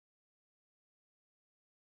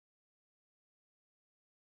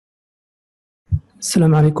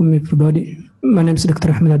Assalamu alaikum everybody. My name is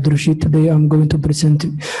Dr. Ahmed Abdurrashid. Today I'm going to present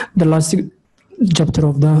the last chapter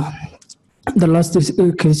of the last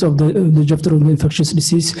case of the chapter of the infectious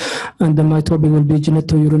disease, and my topic will be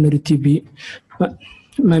genitourinary TB.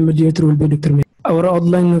 My mediator will be Dr. May. Our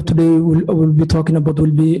outline today will be talking about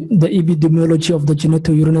will be the epidemiology of the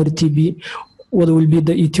genitourinary TB. What will be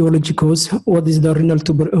the etiology cause? What is the renal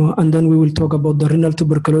and then we will talk about the renal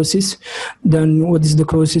tuberculosis. Then what is the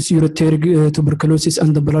causes, ureteric tuberculosis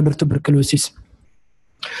and the bladder tuberculosis.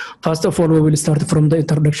 First of all, we will start from the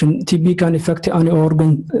introduction. TB can affect any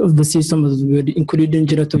organ of the system, including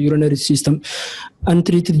genitourinary system.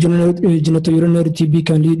 Untreated genitourinary TB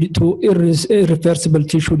can lead to irreversible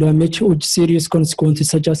tissue damage with serious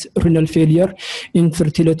consequences such as renal failure,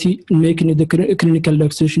 infertility, making the clinical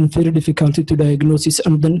diagnosis very difficult to diagnose,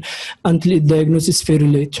 and then until diagnosis very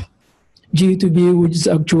late. G2B, which is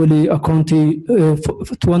actually accounting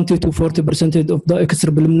 20 to 40% of the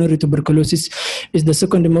extrapulmonary tuberculosis, is the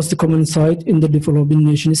second most common site in the developing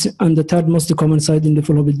nations and the third most common site in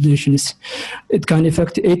developing nations. It can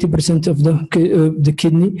affect 80% of the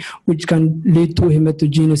kidney, which can lead to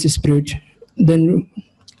hematogenous spread. Then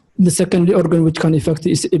the second organ which can affect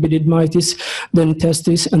is epididymitis, then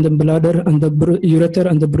testis, and then bladder, and the ureter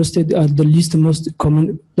and the prostate are the least most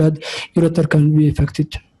common that ureter can be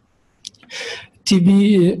affected.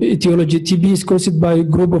 TB etiology. TB is caused by a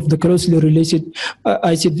group of the closely related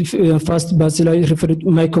acid-fast bacilli referred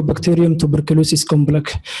Mycobacterium tuberculosis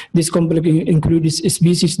complex. This complex includes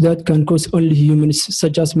species that can cause only humans,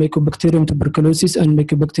 such as Mycobacterium tuberculosis and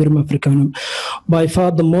Mycobacterium africanum. By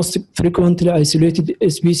far, the most frequently isolated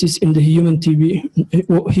species in the human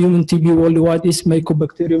TB worldwide is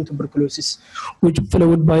Mycobacterium tuberculosis, which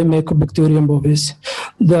followed by Mycobacterium bovis.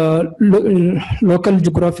 The local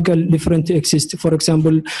geographical difference exist. For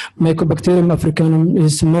example, Mycobacterium africanum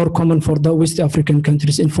is more common for the West African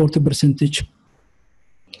countries in 40%.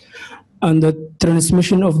 And the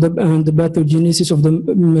transmission of the pathogenesis of the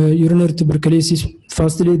urinary tuberculosis,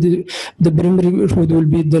 firstly, the primary route will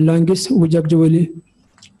be the lungs, which actually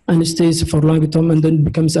and stays for long term and then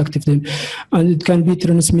becomes active then. And it can be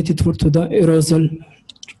transmitted to the aerosol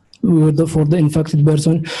for the infected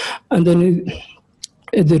person. And then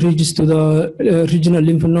it reaches to the regional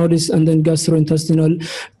lymph nodes and then gastrointestinal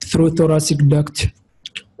through thoracic duct.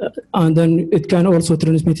 And then it can also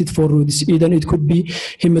transmit it forwards. Either it could be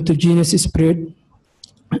hematogenous spread,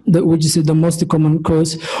 which is the most common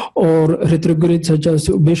cause, or retrograde, such as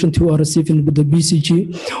patients who are receiving the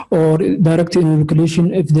BCG, or direct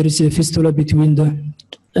inoculation if there is a fistula between the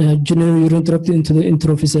genitourinary tract into the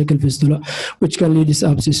intravesical fistula, which can lead to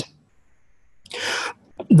sepsis.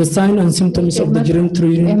 The sign and symptoms of the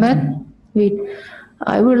genitourinary. Ahmed, wait.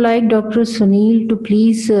 I would like Dr. Sunil to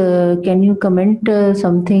please, can you comment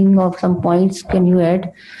something or some points can you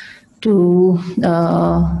add to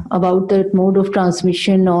about that mode of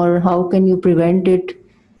transmission, or how can you prevent it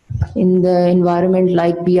in the environment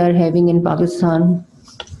like we are having in Pakistan?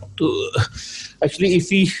 Actually, if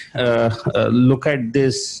we look at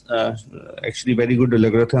this, actually very good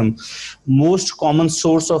algorithm, most common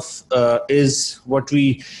source of is what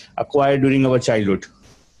we acquired during our childhood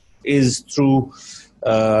is through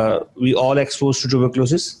we all exposed to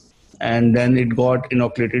tuberculosis, and then it got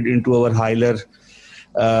inoculated into our hilar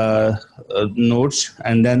nodes,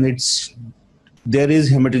 and then there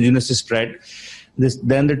is hematogenous spread.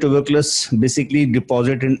 Then the tuberculosis basically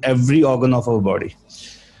deposit in every organ of our body.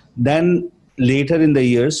 Then later in the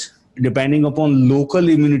years, depending upon local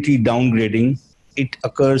immunity downgrading, it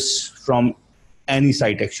occurs from any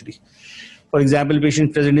site actually. For example,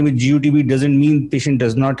 patient presenting with GUTB doesn't mean patient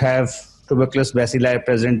does not have tuberculous bacilli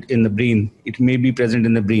present in the brain. It may be present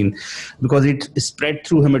in the brain because it is spread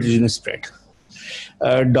through hematogenous spread.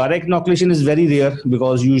 Direct inoculation is very rare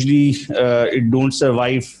because usually it don't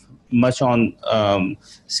survive much on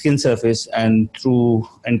skin surface, and through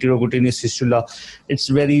enterocutaneous fistula, it's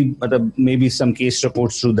very, maybe some case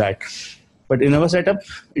reports through that. But in our setup,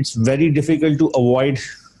 it's very difficult to avoid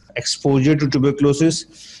exposure to tuberculosis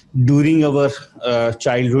during our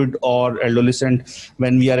childhood or adolescent,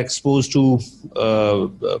 when we are exposed to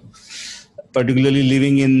particularly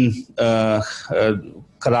living in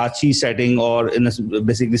Karachi setting, or in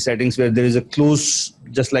basically settings where there is a close,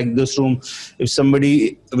 just like this room. If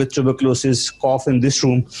somebody with tuberculosis cough in this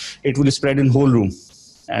room, it will spread in whole room,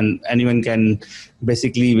 and anyone can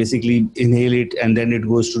basically inhale it, and then it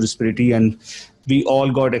goes to respiratory, and we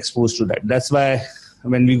all got exposed to that. That's why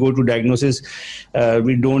when we go to diagnosis,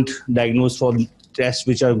 we don't diagnose for tests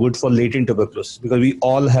which are good for latent tuberculosis, because we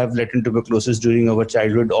all have latent tuberculosis during our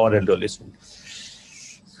childhood or adolescence.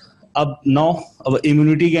 now our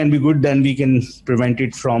immunity can be good, then we can prevent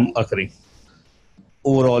it from occurring.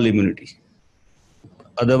 Overall immunity.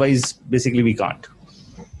 Otherwise, basically we can't.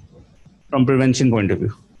 From prevention point of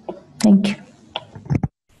view. Thank you.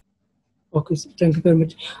 Okay, so thank you very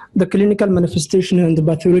much. The clinical manifestation and the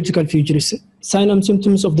pathological features. Signs and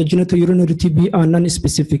symptoms of the genitourinary TB are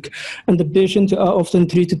non-specific, and the patients are often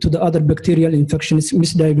treated to the other bacterial infections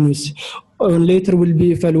misdiagnosed. Later will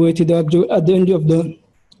be evaluated at the end of the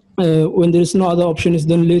when there is no other options,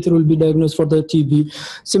 then later will be diagnosed for the TB.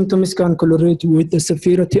 Symptoms can correlate with the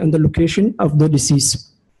severity and the location of the disease.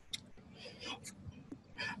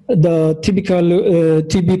 The typical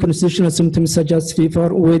TB constitutional symptoms such as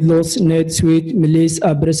fever, weight loss, night sweat, malaise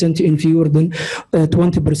are present in fewer than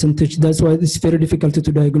 20%. That's why it's very difficult to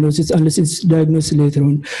diagnose it unless it's diagnosed later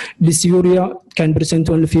on. Dysuria can present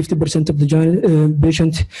only 50% of the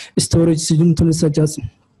patient. Storage symptoms such as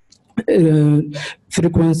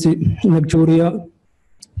frequency, nocturia,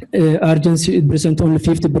 urgency, it present only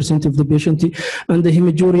 50% of the patient, and the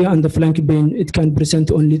hematuria and the flank pain, it can present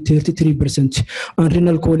only 33%. And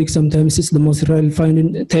renal colic sometimes is the most rare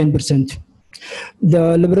finding, 10%.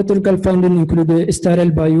 The laboratory finding include sterile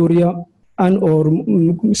biuria, and or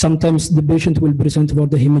sometimes the patient will present for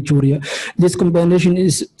the hematuria. This combination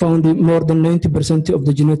is found in more than 90% of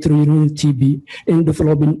the genitourinary TB in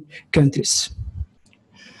developing countries.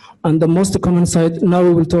 And the most common site, now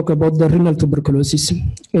we will talk about the renal tuberculosis.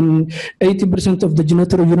 In 80% of the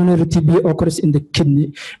genitourinary TB occurs in the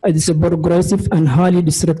kidney. It is progressive and highly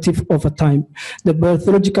destructive over time. The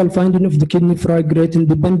pathological finding of the kidney fibrosis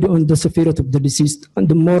depend on the severity of the disease, and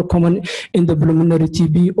the more common in the pulmonary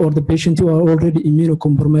TB or the patient who are already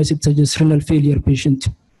immunocompromised, such as renal failure patient.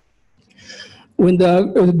 When the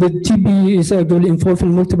TB is actually involved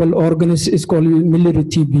in multiple organs, it's called miliary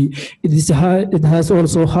TB. It has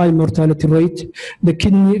also high mortality rate. The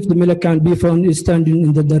kidney, if the medulla can be found, is standing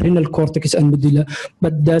in the renal cortex and medulla,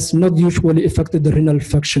 but does not usually affect the renal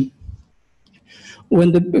function.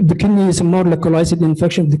 When the kidney is a more localized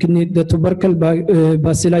infection of the kidney, the tubercle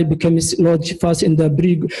bacilli becomes lodged fast in the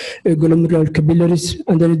pre-glomerular capillaries,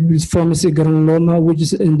 and then it forms a granuloma, which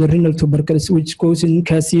is in the renal tuberculosis, which causes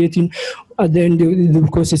caseating. At the end,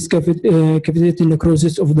 it causes cavitating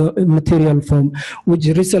necrosis of the material form, which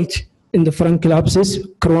result in the frank abscess,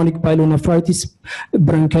 chronic pyelonephritis,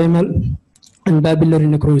 bronchial, and papillary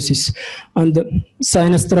necrosis. And the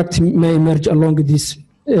sinus tract may emerge along this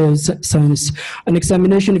sinus. An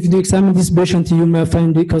examination, if you examine this patient, you may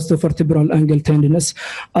find the costovertebral angle tenderness.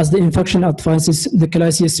 As the infection advances, the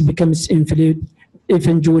calyces becomes inflamed,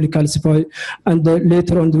 eventually calcify, and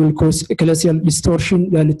later on they will cause calyceal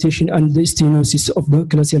distortion, dilatation, and the stenosis of the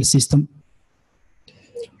calyceal system.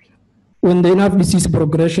 When the enough disease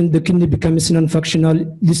progression, the kidney becomes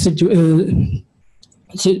non-functional. This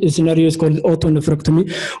scenario is called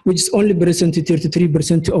autonephrectomy, which is only present in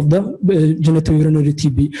 33% of the genitourinary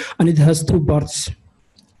TB, and it has two parts.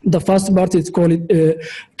 The first part is called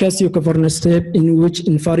caseo-cavernous step, in which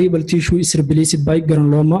inferior tissue is replaced by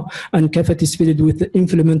granuloma and cavity is filled with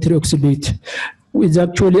inflammatory oxidate, which is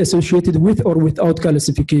actually associated with or without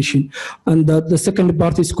calcification. And the second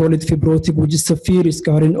part is called fibrotic, which is severe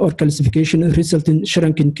scarring or calcification resulting in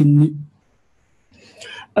shrunken kidney.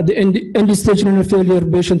 At the end-stage renal failure,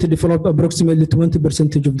 patient develop approximately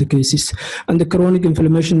 20% of the cases, and the chronic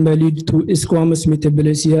inflammation may lead to squamous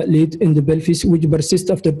metaplasia late in the pelvis, which persists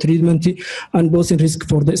after treatment and poses risk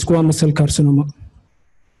for the squamous cell carcinoma.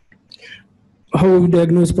 How we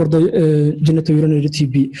diagnose for the genitourinary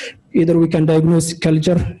TB? Either we can diagnose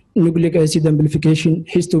culture, nucleic acid amplification,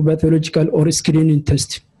 histopathological, or screening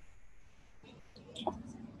test.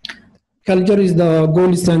 Culture is the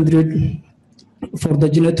gold standard for the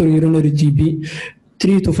genitourinary TB.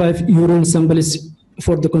 3 to 5 urine samples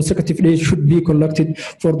for the consecutive days should be collected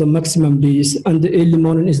for the maximum days, and the early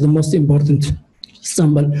morning is the most important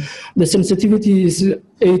sample. The sensitivity is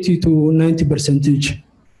 80 to 90%.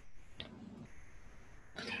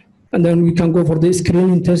 And then we can go for the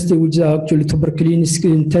screening test, which is actually tuberculin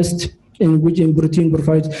screening test, in which in protein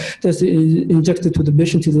provides test is injected to the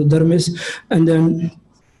patient in the dermis, and then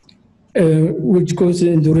which goes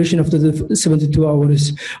in duration after the 72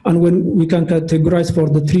 hours. And when we can categorize for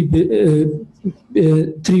the three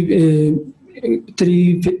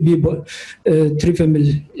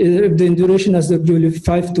families, if the duration is actually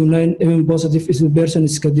 5 to 9 positive, is the person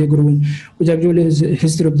is category 1, which actually is a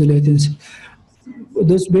history of the latents.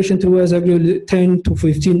 Those patients who has actually 10 to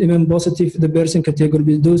 15 positive, the person category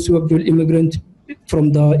B. Those who actually immigrant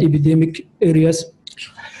from the epidemic areas,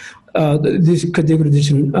 this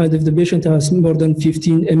categorization. And if the patient has more than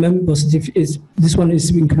 15 positive, this one is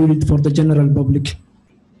included for the general public.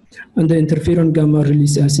 And the interferon gamma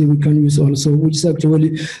release assay we can use also, which is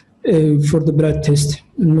actually for the blood test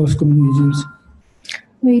in most communities.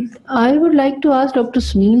 Wait, I would like to ask Dr.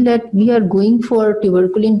 Sunil that we are going for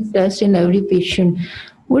tuberculin test in every patient.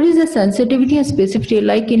 What is the sensitivity and specificity?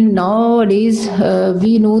 Like in nowadays,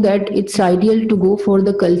 we know that it's ideal to go for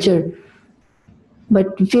the culture.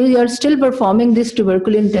 But we are still performing this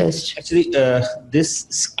tuberculin test. Actually, this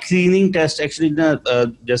screening test, actually,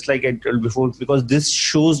 just like I told before, because this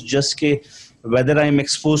shows just whether I'm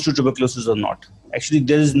exposed to tuberculosis or not. Actually,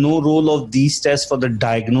 there is no role of these tests for the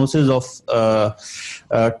diagnosis of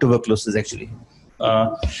tuberculosis, actually.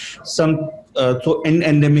 So in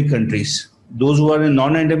endemic countries, those who are in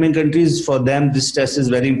non-endemic countries, for them this test is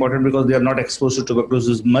very important because they are not exposed to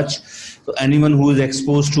tuberculosis much. So anyone who is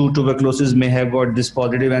exposed to tuberculosis may have got this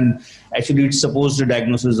positive, and actually it's supposed to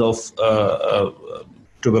diagnosis of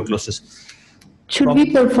tuberculosis. Should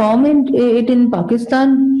we perform it in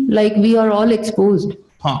Pakistan, like we are all exposed?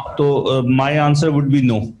 So my answer would be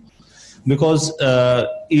no, because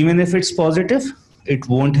even if it's positive, it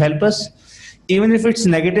won't help us. Even if it's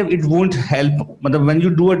negative, it won't help. But when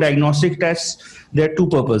you do a diagnostic test, there are two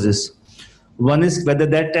purposes. One is whether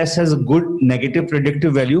that test has a good negative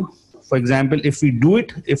predictive value. For example, if we do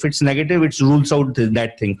it, if it's negative, it rules out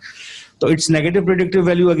that thing. So its negative predictive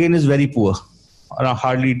value again is very poor, around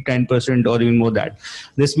hardly 10% or even more that.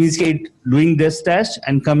 This means doing this test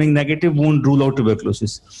and coming negative won't rule out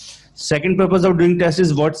tuberculosis. Second purpose of doing test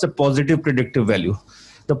is what's the positive predictive value.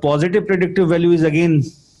 The positive predictive value is again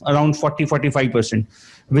around 40-45%,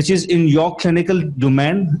 which is in your clinical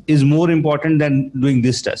domain is more important than doing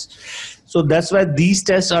this test. So that's why these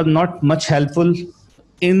tests are not much helpful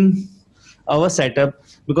in our setup,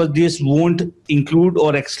 because this won't include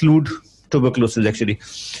or exclude tuberculosis actually.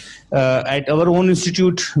 At our own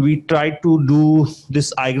institute, we try to do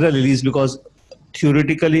this IGRA release because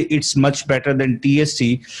theoretically it's much better than TST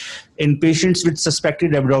in patients with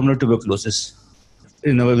suspected abdominal tuberculosis.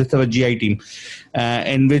 With our GI team,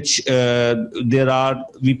 in which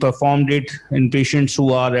we performed it in patients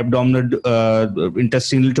who are abdominal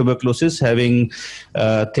intestinal tuberculosis, having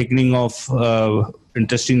thickening of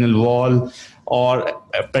intestinal wall or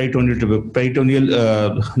peritoneal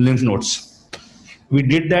lymph nodes. We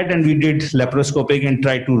did that, and we did laparoscopic and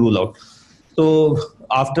tried to rule out. So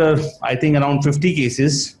after I think around 50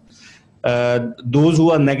 cases, those who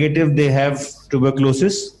are negative, they have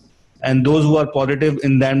tuberculosis. And those who are positive,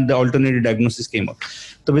 in them the alternative diagnosis came out.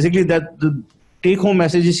 So basically, that the take-home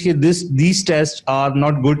message is that these tests are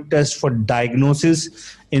not good tests for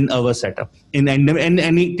diagnosis in our setup in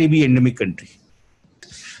any TB endemic country.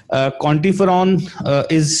 Quantiferon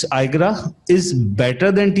is IGRA is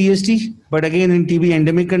better than TST, but again in TB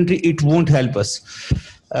endemic country it won't help us.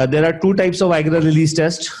 There are two types of IGRA release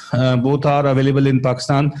tests. Both are available in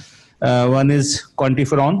Pakistan. One is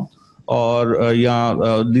quantiferon, or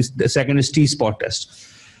the second is T-spot test.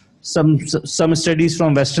 Some studies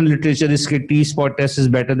from Western literature is that T-spot test is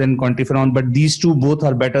better than quantiferon, but these two both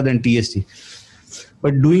are better than TST.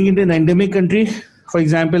 But doing it in endemic country, for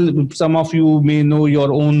example, some of you may know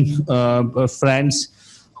your own friends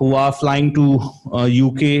who are flying to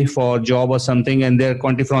UK for job or something, and their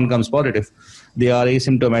quantiferon comes positive. They are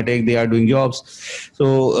asymptomatic, they are doing jobs.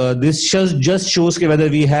 So this just shows whether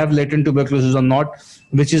we have latent tuberculosis or not,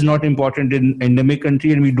 which is not important in endemic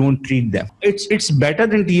country, and we don't treat them. It's better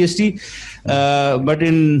than TST, but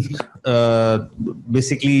in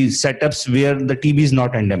basically setups where the TB is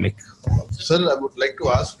not endemic. Sir, I would like to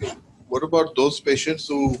ask you, what about those patients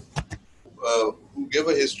who give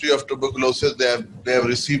a history of tuberculosis? They have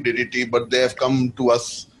received ADT, but they have come to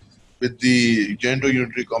us with the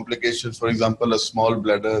genitourinary complications, for example, a small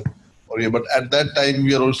bladder. But at that time,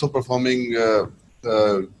 we are also performing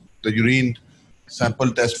the urine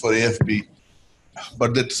sample test for AFB,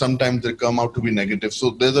 but that sometimes they come out to be negative. So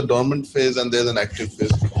there's a dormant phase and there's an active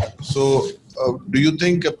phase. So do you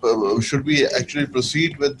think, should we actually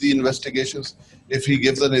proceed with the investigations if he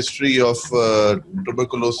gives an history of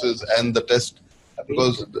tuberculosis and the test,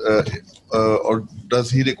 because or does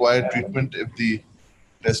he require treatment if the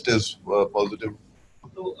test is positive?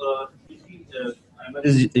 So Ahmed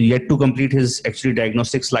is yet to complete his actually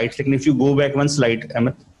diagnostic slides. Like if you go back one slide,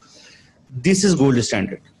 Ahmed, this is gold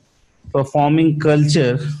standard. Performing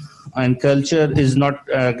culture, and culture is not,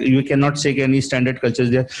 you cannot say any standard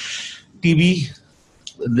cultures there. TB,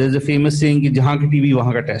 there's a famous saying, jahan ki TB,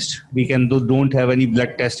 wahan ka test. We don't have any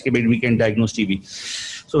blood test, but we can diagnose TB.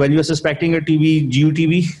 So when you are suspecting a TB,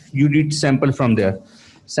 GUTB, you need sample from there.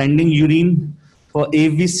 Sending urine for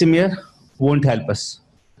AFB smear won't help us.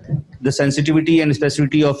 The sensitivity and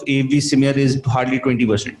specificity of AFB smear is hardly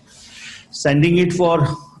 20%. Sending it for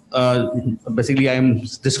basically I am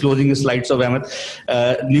disclosing the slides of Ahmed.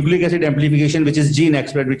 Nucleic acid amplification, which is gene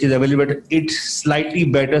expert, which is available, but it slightly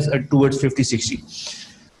better towards 50-60.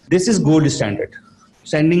 This is gold standard.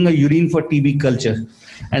 Sending a urine for TB culture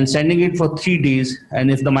and sending it for 3 days,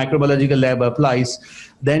 and if the microbiological lab applies,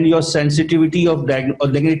 then your sensitivity of then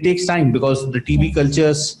it takes time, because the TB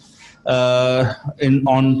cultures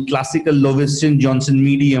on classical Lowiston Johnson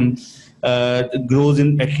medium grows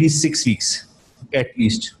in at least 6 weeks, at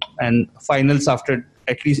least, and finals after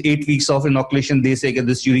at least 8 weeks of inoculation, they say that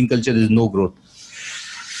this urine culture there is no growth.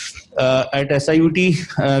 At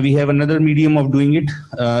SIUT, we have another medium of doing it,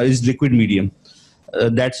 is liquid medium.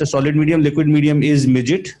 That's a solid medium. Liquid medium is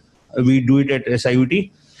midget. We do it at SIUT.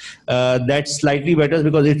 That's slightly better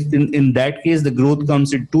because in that case, the growth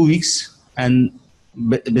comes in 2 weeks, and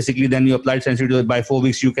basically then you apply sensitivity. By 4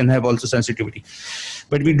 weeks, you can have also sensitivity.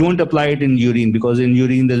 But we don't apply it in urine, because in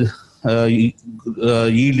urine, the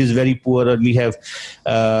yield is very poor, and we have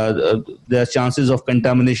the chances of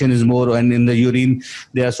contamination is more, and in the urine,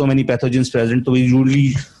 there are so many pathogens present. So we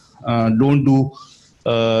usually don't do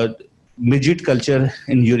midget culture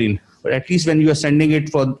in urine, but at least when you are sending it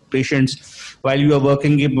for patients while you are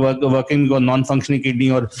working on non-functioning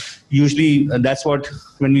kidney, or usually that's what,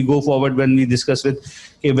 when we go forward, when we discuss with,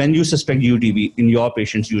 okay, when you suspect UTB in your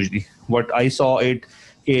patients, usually what I saw it,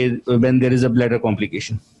 okay, when there is a bladder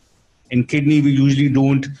complication. In kidney, we usually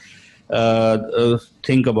don't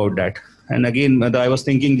think about that. And again, I was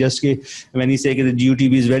thinking just when he say that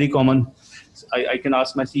UTB is very common, I can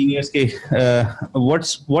ask my seniors,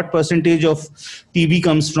 what percentage of TB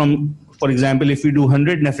comes from, for example, if we do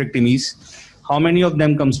 100 nephrectomies, how many of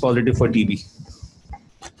them comes positive for TB?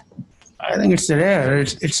 I think it's rare.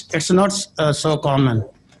 It's not so common.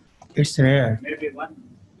 It's rare. Maybe one.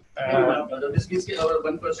 This means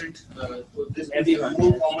 1%. This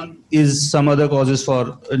more common is some other causes for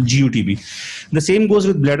GUTB. The same goes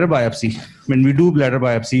with bladder biopsy. When we do bladder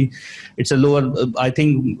biopsy, it's a lower, I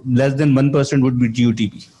think less than 1% would be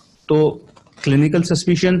GUTB. So clinical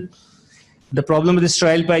suspicion. The problem with this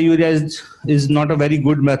trial pyuria is not a very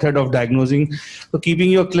good method of diagnosing. So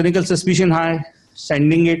keeping your clinical suspicion high,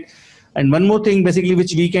 sending it. And one more thing basically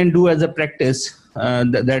which we can do as a practice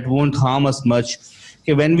that won't harm us much.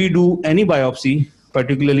 Okay, when we do any biopsy,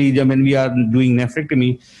 particularly when we are doing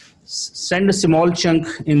nephrectomy, send a small chunk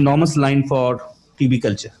in enormous line for TB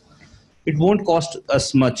culture. It won't cost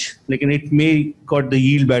us much, like, and it may got the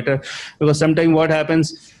yield better, because sometimes what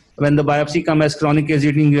happens when the biopsy comes as chronic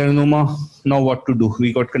caseating granuloma, now what to do?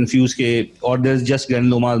 We got confused, or there's just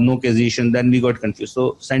granuloma, no caseation, then we got confused.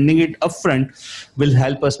 So sending it upfront will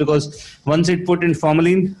help us, because once it put in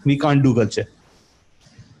formalin, we can't do culture.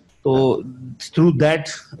 So through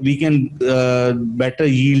that, we can better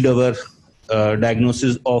yield our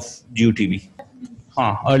diagnosis of GUTB.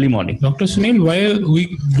 Early morning. Dr. Sunil, why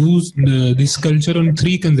we do this culture on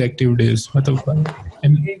 3 consecutive days?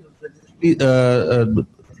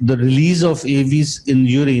 The release of AVs in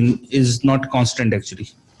urine is not constant actually.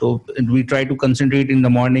 So we try to concentrate in the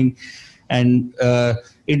morning, and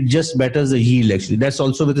it just betters the yield actually. That's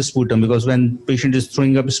also with the sputum, because when patient is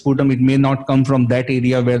throwing up sputum, it may not come from that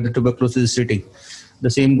area where the tuberculosis is sitting. The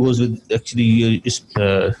same goes with actually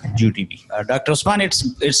GUTB. Dr. Osman,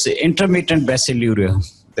 it's intermittent bacilluria.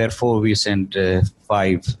 Therefore, we sent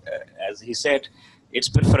 5. As he said, it's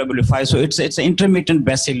preferably 5. So it's intermittent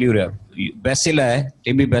bacilluria. Bacilli,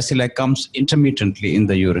 TB bacilli comes intermittently in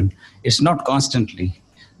the urine. It's not constantly.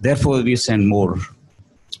 Therefore, we send more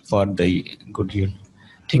for the good yield.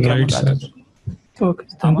 Right, sir. Okay,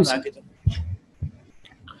 thank you, sir.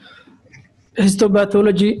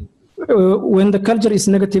 Histopathology. When the culture is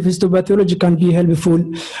negative, histopathology can be helpful.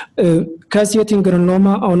 Caseating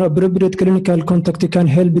granuloma on appropriate clinical contact can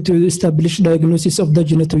help to establish diagnosis of the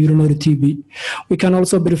genitourinary TB. We can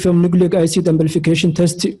also perform nucleic acid amplification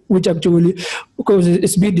test, which actually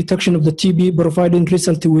causes speed detection of the TB, providing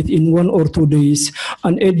result within 1 or 2 days,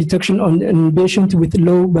 and aid detection on patient with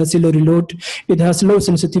low bacillary load. It has low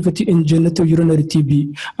sensitivity in genitourinary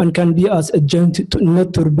TB and can be as adjunct to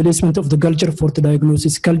not to replacement of the culture for the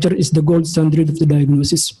diagnosis. Culture is the gold standard of the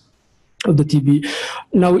diagnosis of the TB.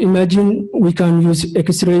 Now imagine we can use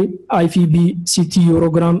X-ray, IVB, CT,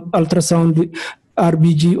 urogram, ultrasound,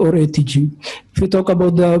 RBG or ATG. If we talk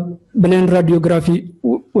about the plain radiography,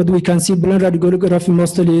 what we can see, plain radiography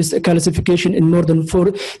mostly is a calcification in more than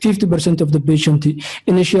 50% of the patient.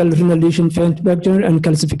 Initial renal lesion, faint picture, and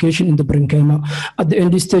calcification in the parenchyma. At the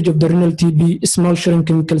end stage of the renal TB, small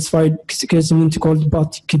shrinking calcified casement called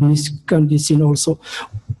Barth kidneys can be seen also.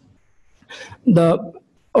 The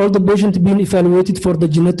All the patients being evaluated for the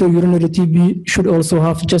genitourinary TB should also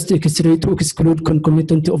have just X-ray to exclude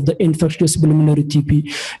concomitant of the infectious pulmonary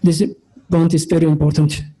TB. This point is very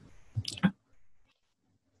important.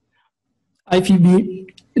 IVB,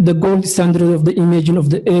 the gold standard of the imaging of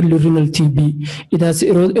the early renal TB. It has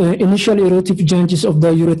initial erosive changes of the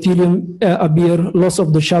urothelium appear, loss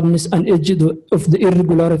of the sharpness and edge of the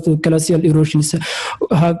irregular calcial erosions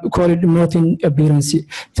have called Martin appearance.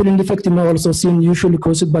 Filling defect may also seen, usually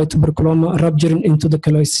caused by tuberculoma rupturing into the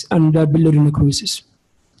calix and biliary necrosis.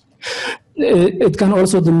 It can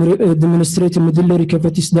also demonstrate medullary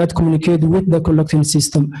cavities that communicate with the collecting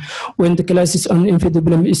system. When the calcis and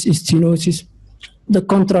infundibulum is stenosis, the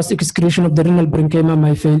contrast excretion of the renal parenchyma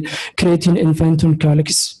may fail, creating infantile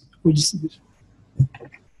calyx.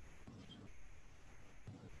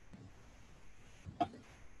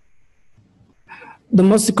 The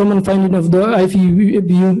most common finding of the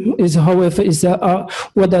IVU is, however,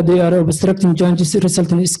 whether they are obstructing changes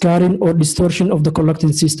resulting in scarring or distortion of the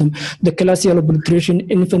collecting system. The calcial obliteration,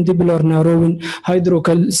 infundibular narrowing,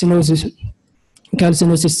 hydrocalcinosis,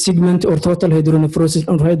 segment or total hydronephrosis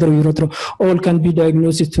or hydrouretero, all can be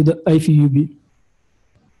diagnosed to the IVUB.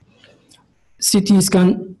 CT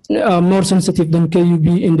scan are more sensitive than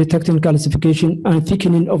KUB in detecting calcification and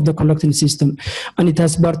thickening of the collecting system, and it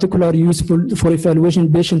has particular useful for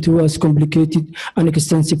evaluation patient who has complicated and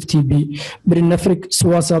extensive TB. Perinephric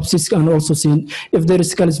swasapsis can also seen. If there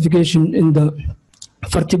is calcification in the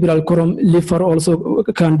vertebral column, liver also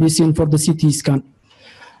can be seen for the CT scan.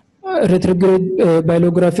 Retrograde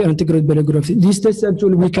bilography, antegrade bilography. These tests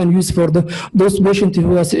actually we can use for those patients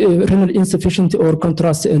who has renal insufficiency or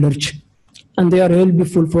contrast allergy. And they are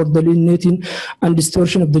helpful for delineating and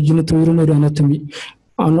distortion of the genitourinary anatomy,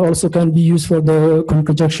 and also can be used for the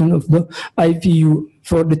conjunction of the IVU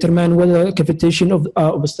for determine whether cavitation of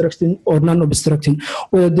obstructing or non-obstructing,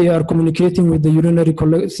 whether they are communicating with the urinary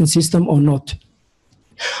collecting system or not.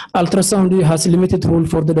 Ultrasound has limited role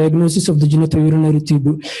for the diagnosis of the genitourinary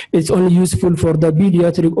TB. It's only useful for the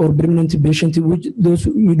pediatric or pregnant patient, which those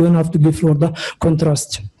you don't have to give for the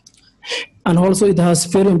contrast. And also it has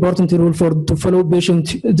very important role to follow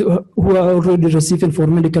patients who are already receiving for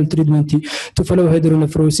medical treatment to follow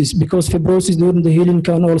hydronephrosis, because fibrosis during the healing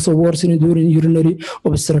can also worsen during urinary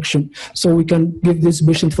obstruction. So we can give this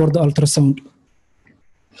patient for the ultrasound.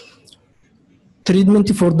 Treatment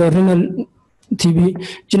for the renal TB,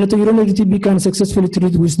 genitourinary TB can successfully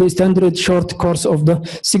treat with the standard short course of the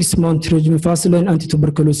 6-month regimen, first-line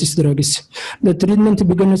anti-tuberculosis drugs. The treatment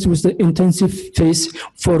begins with the intensive phase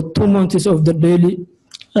for 2 months of the daily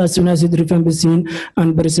isoniazid rifampicin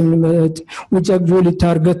and pyrazinamide, which actually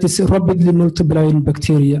targets rapidly multiplying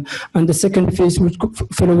bacteria. And the second phase, which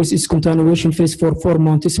follows its continuation phase for 4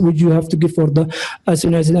 months, which you have to give for the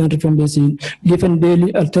isoniazid and rifampicin, given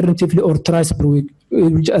daily, alternatively, or thrice per week,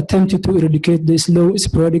 which attempt to eradicate the slow,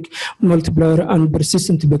 sporadic, multiplier, and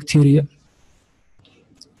persistent bacteria.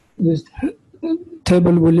 This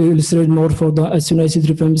table will illustrate more for the isoniazid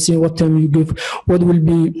rifampicin, what time you give, what will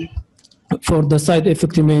be for the side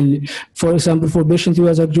effect mainly. For example, for patients who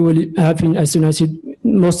are actually having isoniazid,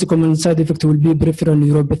 most common side effect will be peripheral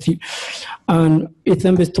neuropathy. And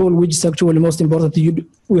ethambutol, which is actually most important,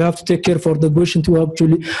 we have to take care for the patient who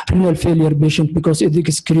actually renal failure patient, because it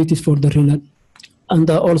is created for the renal. And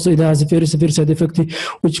also it has a very severe side effect,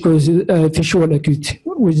 which causes visual acuity,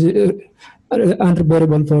 which is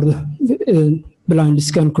unbearable for the blindness,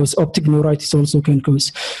 can cause optic neuritis, also can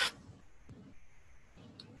cause.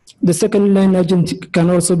 The second line agent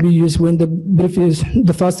can also be used when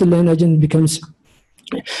the first line agent becomes.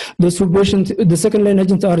 The second line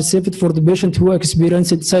agents are saved for the patient who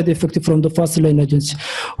experienced side effect from the first line agents,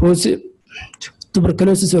 whose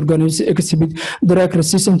tuberculosis organisms exhibit drug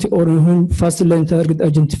resistance or in whom first line target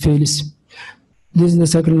agent fails. This is the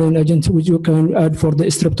second line agent which you can add for the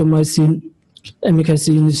streptomycin,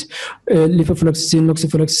 amikacin, levofloxacin,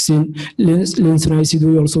 moxifloxacin,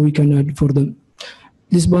 linsinacid, also we can add for them.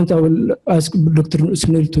 This point I will ask Dr.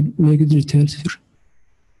 Sunil to make details here.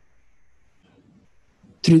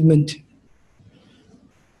 Treatment.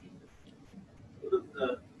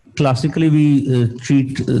 Classically, we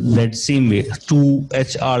treat that same way. 2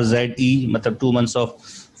 HRZE, matlab 2 months of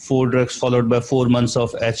 4 drugs followed by 4 months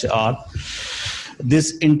of HR.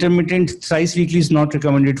 This intermittent thrice weekly is not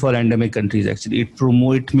recommended for endemic countries. Actually,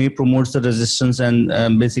 it may promote the resistance,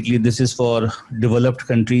 and basically this is for developed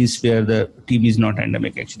countries where the TB is not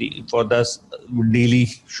endemic. Actually, for this daily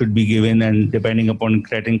should be given, and depending upon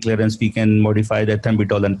creatinine clearance, we can modify the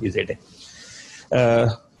ethambutol and PZA.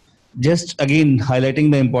 Just again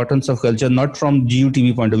highlighting the importance of culture, not from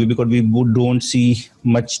GUTB point of view, because we don't see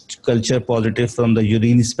much culture positive from the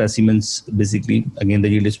urine specimens, basically, again the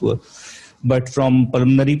yield is poor. But from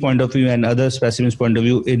pulmonary point of view and other specimens point of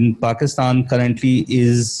view, in Pakistan currently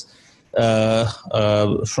is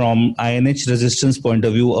from INH resistance point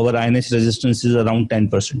of view, our INH resistance is around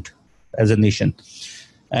 10% as a nation.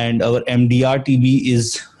 And our MDR TB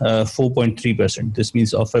is 4.3%. This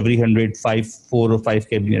means of every 100, 4 or 5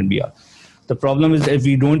 kb MDR. The problem is that if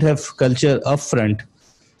we don't have culture upfront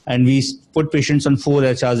and we put patients on 4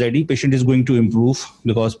 HRZD, patient is going to improve,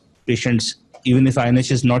 because patients, even if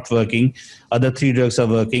INH is not working, other 3 drugs are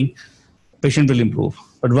working, patient will improve.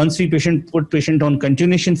 But once we put patient on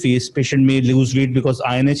continuation phase, patient may lose weight because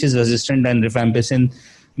INH is resistant and rifampicin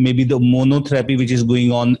may be the monotherapy which is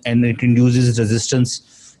going on, and it induces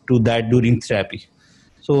resistance to that during therapy.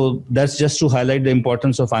 So that's just to highlight the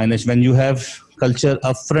importance of INH. When you have culture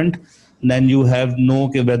upfront, then you have know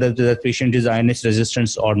whether the patient is INH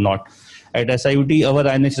resistant or not. At SIUT, our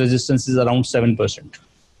INH resistance is around 7%.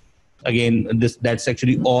 Again, that's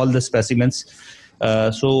actually all the specimens.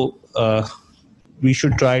 We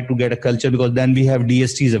should try to get a culture, because then we have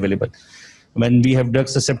DSTs available. When we have drug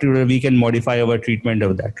susceptibility, we can modify our treatment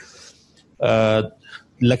of that.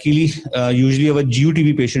 Luckily, usually our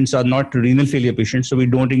GUTB patients are not renal failure patients, so we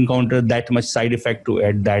don't encounter that much side effect to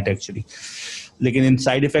add that actually. Like in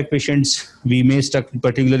side effect patients, we may stuck,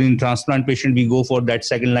 particularly in transplant patient, we go for that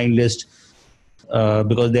second line list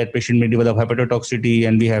because that patient may develop hepatotoxicity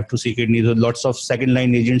and we have to see kidney. So lots of second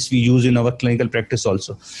line agents we use in our clinical practice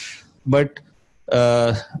also. But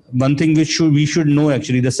one thing which we should know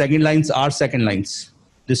actually, the second lines are second lines.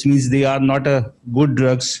 This means they are not a good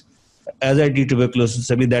drugs as I did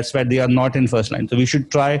tuberculosis. That's why they are not in first line. So we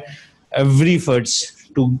should try every efforts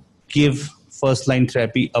to give first line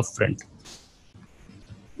therapy upfront.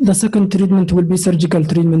 The second treatment will be surgical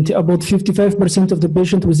treatment. About 55% of the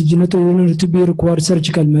patient with genitourinary TB require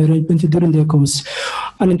surgical management during their course.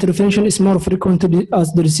 An intervention is more frequent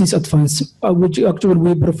as the disease advances, which actually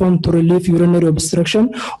we perform to relieve urinary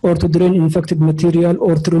obstruction or to drain infected material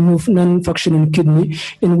or to remove non-functioning kidney,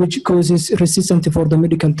 in which causes resistance for the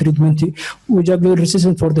medical treatment, which are very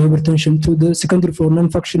resistant for the hypertension, to the secondary for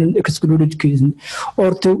non-functioning excluded kidney,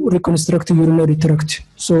 or to reconstruct the urinary tract.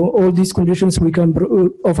 So all these conditions we can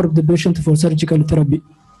offer the patient for surgical therapy.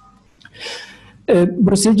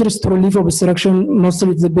 Procedures to relieve obstruction,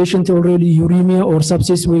 mostly if the patient already uremia or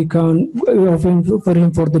sepsis, we can offer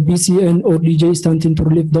him for the BCN or DJ stantin to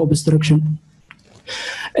relieve the obstruction.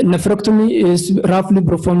 Nephrectomy is roughly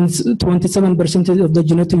performs 27% of the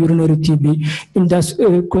genitourinary TB. In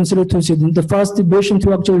that considered the first patient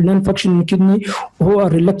who actually non-functioning kidney who are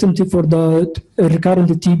reluctant for the recurrent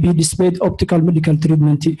TB despite optical medical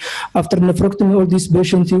treatment. After nephrectomy, all these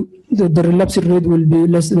patients, the relapse rate will be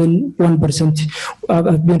less than 1%.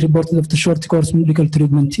 Have been reported after short course medical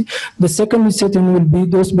treatment. The second setting will be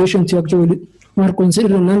those patients who actually are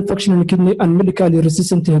considered non-functional kidney and medically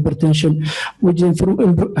resistant to hypertension, which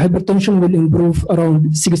hypertension will improve around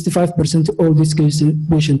 65% of these cases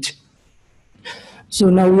patient. So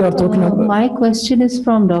now we are talking about... My question is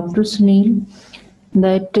from Dr. Sunil,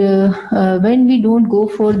 that when we don't go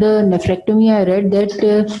for the nephrectomy, I read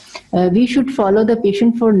that we should follow the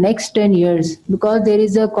patient for next 10 years because there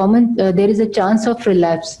is a chance of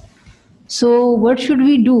relapse. So what should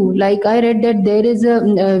we do? Like I read that there is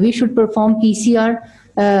we should perform PCR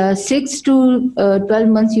 6 to 12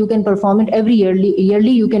 months. You can perform it every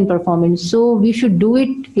yearly you can perform it. So we should do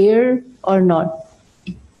it here or not?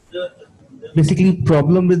 Basically,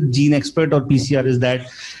 problem with Gene Expert or PCR is that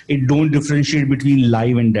it don't differentiate between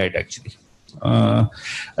live and dead actually.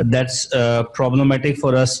 That's problematic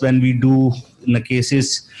for us when we do in the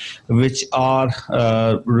cases which are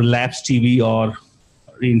relapsed TB or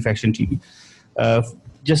reinfection TB.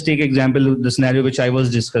 Just take example the scenario which I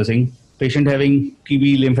was discussing. Patient having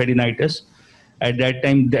TB lymphadenitis. At that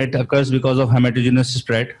time, that occurs because of hematogenous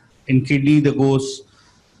spread. In kidney, there goes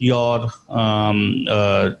your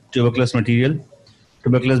tuberculous material,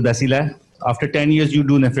 tuberculous bacilli. After 10 years, you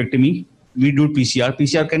do nephrectomy. We do PCR.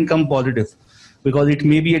 PCR can come positive because it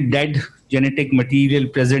may be a dead genetic material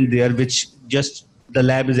present there, which just the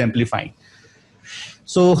lab is amplifying.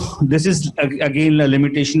 So this is again a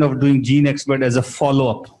limitation of doing Gene Expert as a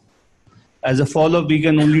follow-up. As a follow-up, we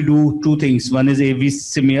can only do two things. One is AV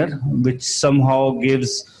smear, which somehow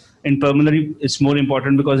gives, in pulmonary, it's more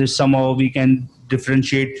important because it's somehow we can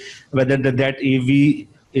differentiate whether that AV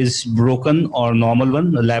is broken or normal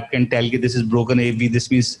one. The lab can tell you this is broken AV,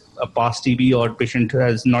 this means a past TB or patient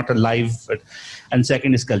has not a live. And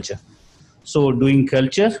second is culture. So doing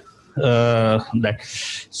culture that.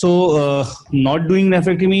 So not doing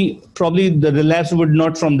nephrectomy, probably the relapse would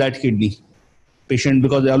not from that kidney patient,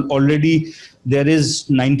 because already there is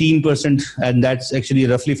 19%, and that's actually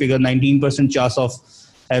roughly figure 19% chance of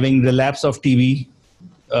having relapse of TB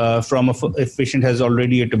from if patient has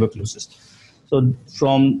already a tuberculosis. So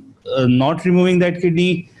from not removing that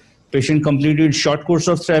kidney, patient completed short course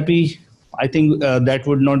of therapy, I think that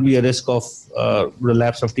would not be a risk of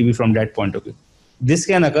relapse of TB from that point of view. This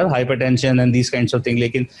can occur, hypertension and these kinds of things.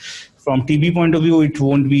 Like from TB point of view, it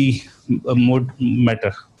won't be a more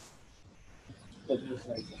matter.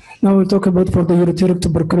 Now we'll talk about for the ureteric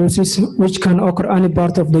tuberculosis, which can occur any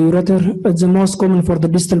part of the ureter. It's the most common for the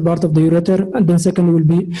distal part of the ureter, and then second will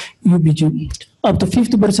be UBG. Up to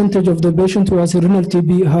 50% of the patients who has renal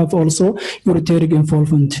TB have also ureteric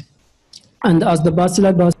involvement. And as the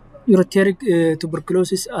bacilli ureteric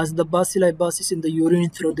tuberculosis, as the bacilli passes in the urine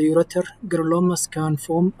through the ureter, granulomas can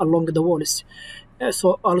form along the walls.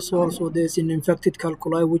 So also there's an infected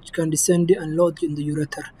calculi which can descend and lodge in the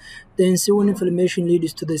ureter. The ensuing inflammation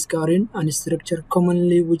leads to the scarring and structure,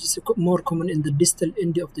 commonly which is more common in the distal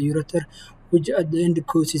end of the ureter, which at the end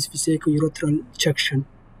causes vesicoureteral junction.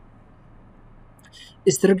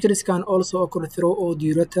 Structures can also occur throughout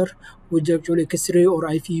the ureter, which actually X-ray or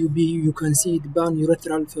IFUB, you can see the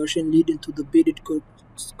pan-ureteral version leading to the beaded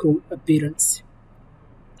corkscrew appearance.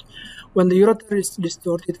 When the ureter is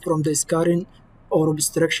distorted from the scarring or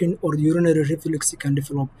obstruction, or urinary reflux can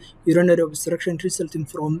develop. Urinary obstruction resulting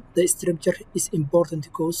from the structure is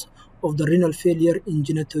important cause of the renal failure in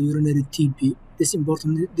genitourinary TB. This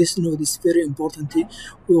note is very important.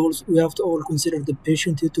 We have to all consider the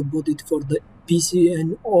patient to put it for the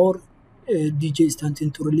PCN or DJ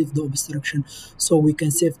stanton to relieve the obstruction, so we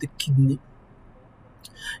can save the kidney.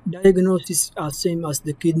 Diagnosis are same as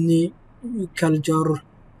the kidney culture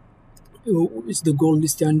is the gold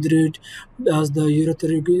standard, as the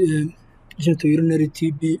genitourinary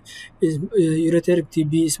TB is ureteric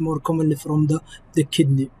TB is more commonly from the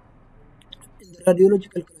kidney. In the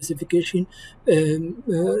radiological classification,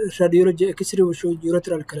 radiology X-ray will show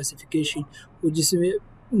ureteral classification, which is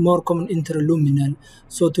more common interluminal.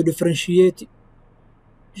 So to differentiate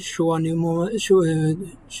schwannomoma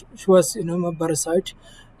parasite,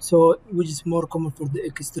 so which is more common for the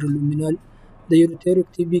extraluminal. The ureteric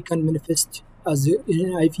TB can manifest as an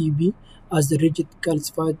IVB, as the rigid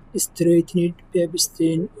calcified straightened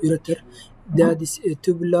paper-stained ureter that is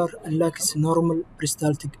tubular and lacks normal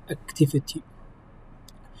peristaltic activity,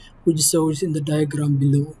 which is shown in the diagram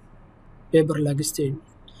below, paper-like stain.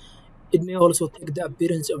 It may also take the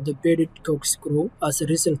appearance of the beaded corkscrew as a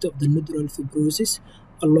result of the nodal fibrosis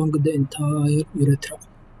along the entire urethra.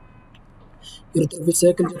 Ureteral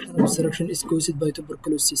vesicle obstruction is caused by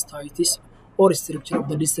tuberculosis cystitis or structure of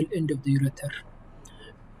the distal end of the ureter.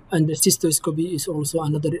 And the cystoscopy is also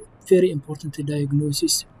another very important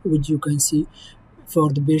diagnosis, which you can see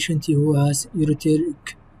for the patient who has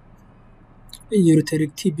ureteric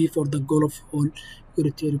TB for the Gulf hole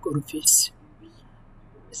ureteric orifice.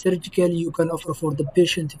 Surgically, you can offer for the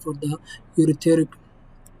patient for the ureteral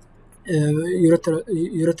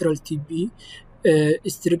TB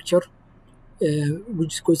structure,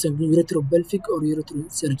 which is called uretropelvic or ureteral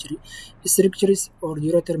surgery. Structures or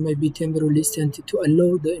ureter may be temporarily stented to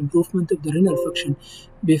allow the improvement of the renal function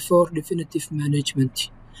before definitive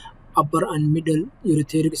management. Upper and middle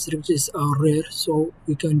ureteric structures are rare, so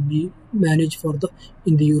we can be managed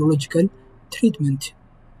in the urological treatment.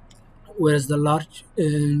 Whereas the large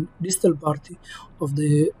distal part of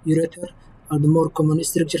the ureter are the more common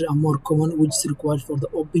structures are more common, which is required for the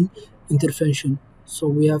open intervention. So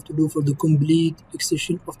we have to do for the complete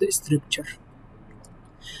excision of the structure.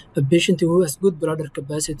 A patient who has good bladder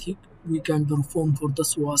capacity, we can perform for the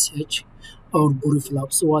SWASH or bori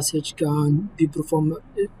flap. SWASH can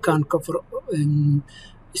cover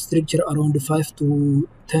structure around 5 to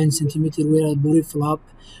 10 centimeters, whereas bori flap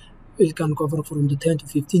it can cover from the 10 to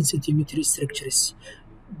 15 centimeter structures.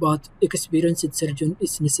 But experienced surgeon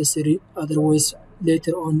is necessary, otherwise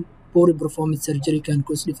later on poor performance surgery can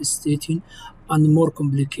cause devastating and more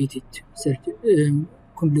complicated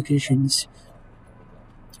complications.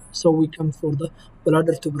 So we come for the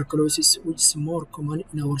bladder tuberculosis, which is more common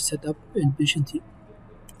in our setup and patient.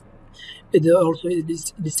 It also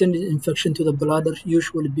is descending infection to the bladder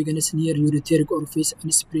usually begins near ureteric orifice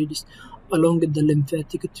and spreads along the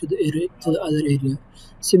lymphatic to the other area.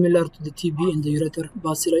 Similar to the TB in the ureter,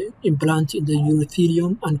 bacilli implant in the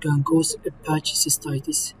urothelium and can cause a patch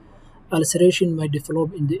cystitis. Ulceration may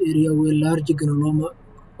develop in the area where large granuloma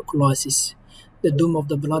occluses. The dome of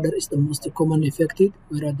the bladder is the most common affected,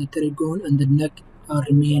 whereas the trigone and the neck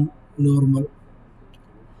remain normal.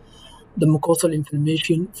 The mucosal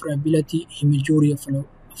inflammation, friability, hematuria follow.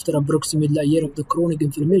 After approximately a year of the chronic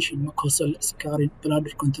inflammation, mucosal scarring,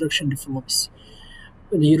 bladder contraction develops.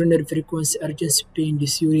 When urinary frequency, urgency, pain,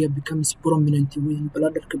 dysuria becomes prominent when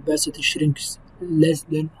bladder capacity shrinks less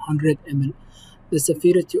than 100 ml. The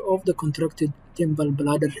severity of the contracted tibial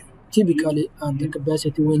bladder typically are the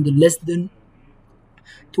capacity when the less than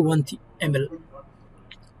 20 ml.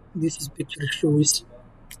 This is picture shows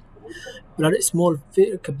blood small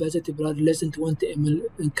capacity bladder less than 20 ml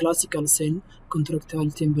in classical sign contractile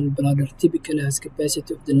tibial bladder typically has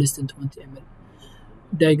capacity of the less than 20 ml.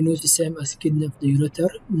 Diagnosis same as kidney of the ureter,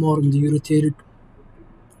 more on the ureteric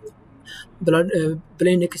blood.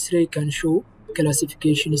 Plain X-ray can show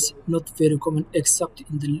classification is not very common except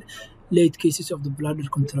in the late cases of the bladder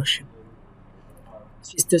contraction.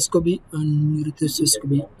 Cystoscopy and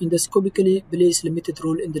ureteroscopy endoscopically plays limited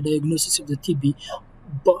role in the diagnosis of the TB,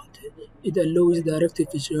 but it allows direct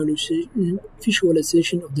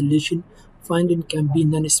visualization of the lesion. Finding can be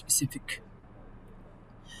non-specific.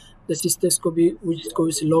 The cystoscopy, which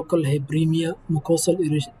causes local hyperemia, mucosal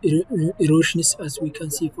erosions, as we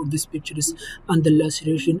can see for these pictures, and the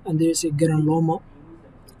laceration, and there is a granuloma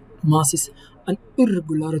masses, and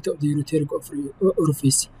irregularity of the ureteric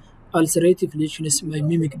orifice. Ulcerative lesions may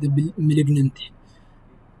mimic the malignancy.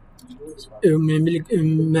 May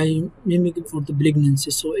mimic for the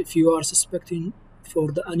malignancy. So if you are suspecting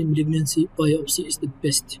for the any malignancy, biopsy is the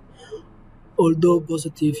best. Although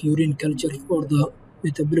positive urine culture for the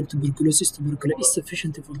metabolic tuberculosis is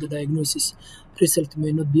sufficient for the diagnosis, result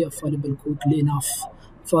may not be available quickly enough.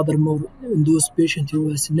 Furthermore, in those patients who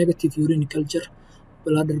has negative urine culture,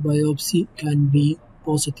 bladder biopsy can be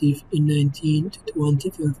positive in 19 to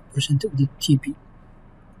 25% of the TB.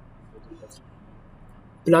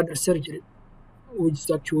 Bladder surgery, which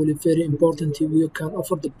is actually very important. We can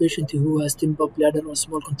offer the patient who has timber bladder or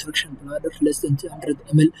small contraction bladder less than 200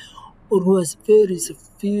 ml, or who has very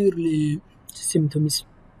severely symptoms,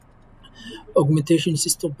 augmentation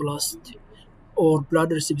cystoblast or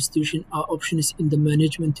bladder substitution are options in the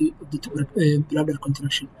management of the bladder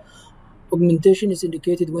contraction. Augmentation is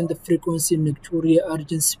indicated when the frequency, nocturia,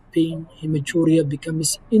 urgency, pain, hematuria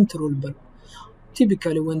becomes intolerable,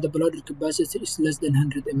 typically when the bladder capacity is less than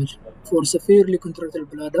 100 ml. For severely contracted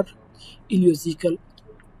bladder, ileocecal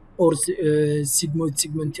or sigmoid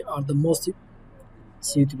segment are the most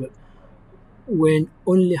suitable. When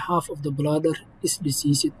only half of the bladder is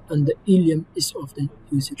diseased and the ileum is often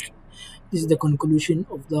used. This is the conclusion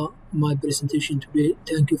of my presentation today.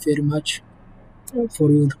 Thank you very much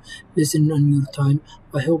for your listening and your time.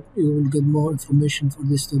 I hope you will get more information for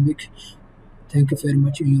this topic. Thank you very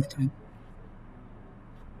much in your time.